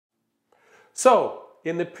So,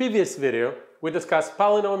 in the previous video, we discussed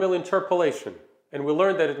polynomial interpolation, and we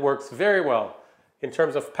learned that it works very well in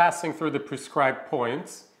terms of passing through the prescribed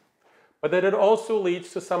points, but that it also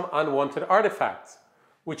leads to some unwanted artifacts,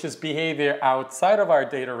 which is behavior outside of our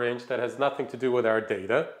data range that has nothing to do with our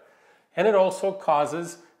data, and it also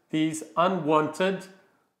causes these unwanted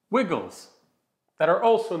wiggles that are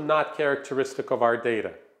also not characteristic of our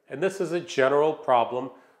data. And this is a general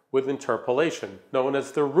problem with interpolation, known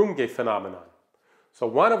as the Runge phenomenon. So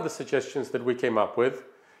one of the suggestions that we came up with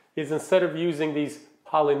is, instead of using these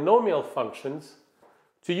polynomial functions,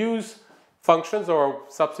 to use functions or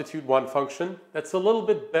substitute one function that's a little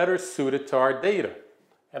bit better suited to our data.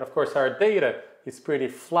 And of course, our data is pretty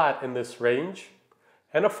flat in this range,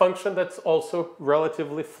 and a function that's also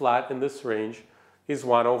relatively flat in this range is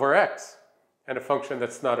 1 over x. And a function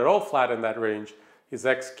that's not at all flat in that range is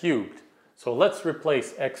x cubed. So let's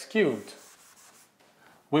replace x cubed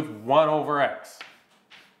with 1 over x.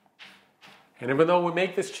 And even though we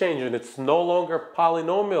make this change and it's no longer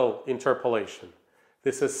polynomial interpolation,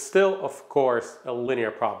 this is still, of course, a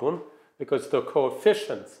linear problem, because the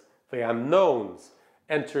coefficients, the unknowns,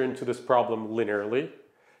 enter into this problem linearly.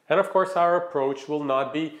 And of course, our approach will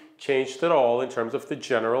not be changed at all in terms of the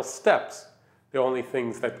general steps. The only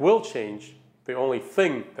thing that will change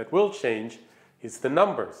is the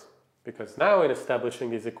numbers. Because now, in establishing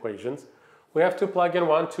these equations, we have to plug in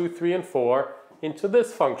 1, 2, 3, and 4 into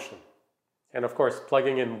this function. And of course,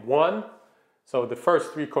 plugging in 1, so the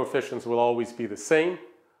first 3 coefficients will always be the same,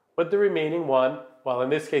 but the remaining 1, well, in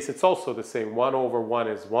this case it's also the same. 1 over 1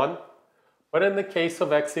 is 1. But in the case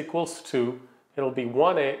of x equals 2, it'll be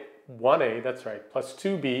 1a, that's right, plus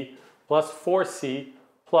 2b, plus 4c,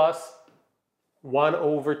 plus 1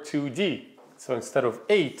 over 2d. So instead of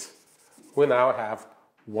 8, we now have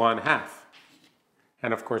 1/2.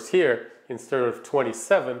 And of course here, instead of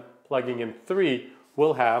 27, plugging in 3,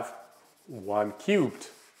 we'll have 1 cubed.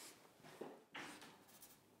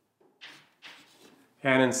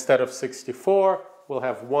 And instead of 64, we'll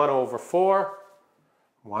have 1 over 4,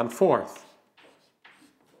 1/4.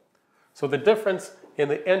 So the difference in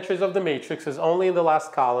the entries of the matrix is only in the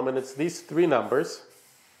last column, and it's these 3 numbers.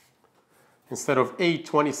 Instead of 8,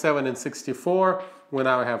 27, and 64, we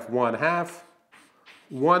now have 1/2,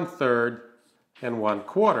 1/3, and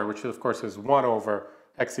 1/4, which of course is 1 over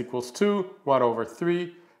x equals 2, 1 over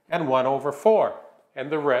 3, and 1 over 4.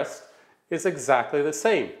 And the rest is exactly the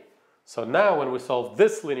same. So now when we solve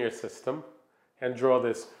this linear system and draw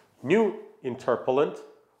this new interpolant,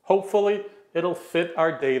 hopefully it'll fit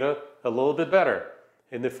our data a little bit better.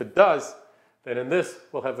 And if it does, then in this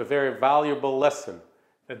we'll have a very valuable lesson,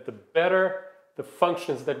 that the better the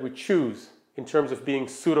functions that we choose in terms of being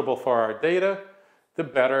suitable for our data, the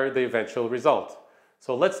better the eventual result.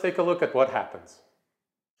 So let's take a look at what happens.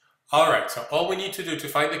 Alright, so all we need to do to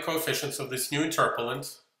find the coefficients of this new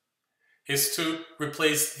interpolant is to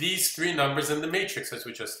replace these 3 numbers in the matrix as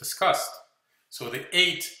we just discussed. So the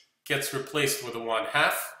 8 gets replaced with a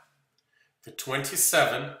 1/2, the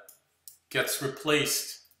 27 gets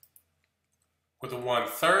replaced with a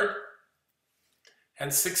 1/3,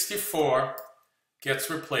 and 64 gets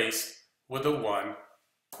replaced with a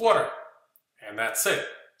 1/4. And that's it.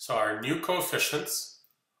 So our new coefficients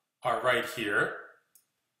are right here.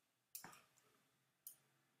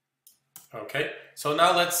 Okay, so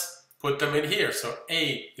now let's put them in here. So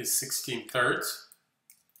a is 16/3.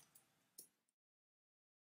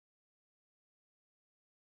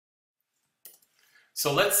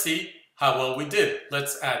 So let's see how well we did.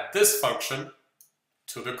 Let's add this function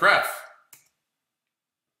to the graph.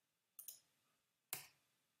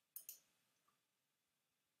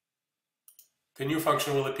 The new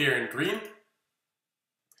function will appear in green.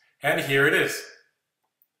 And here it is.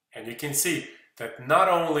 And you can see that not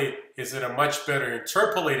only is it a much better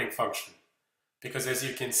interpolating function, because as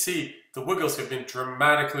you can see, the wiggles have been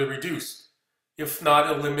dramatically reduced, if not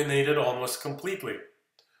eliminated almost completely.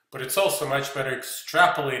 But it's also a much better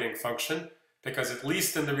extrapolating function, because at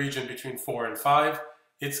least in the region between 4 and 5,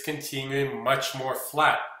 it's continuing much more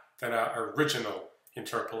flat than our original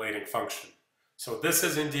interpolating function. So this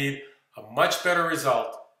is indeed a much better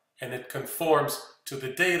result, and it conforms to the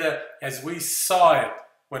data as we saw it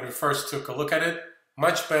when we first took a look at it,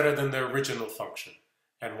 much better than the original function.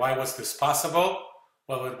 And why was this possible?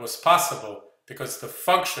 Well, it was possible because the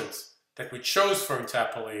functions that we chose for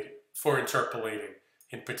interpolating,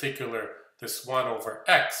 in particular this 1 over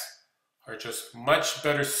x, are just much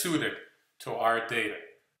better suited to our data.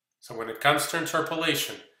 So when it comes to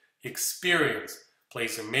interpolation, experience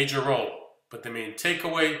plays a major role. But the main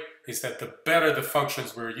takeaway is that the better the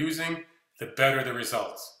functions we're using, the better the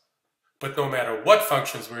results. But no matter what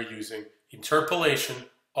functions we're using, interpolation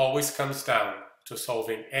always comes down to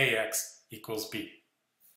solving ax equals b.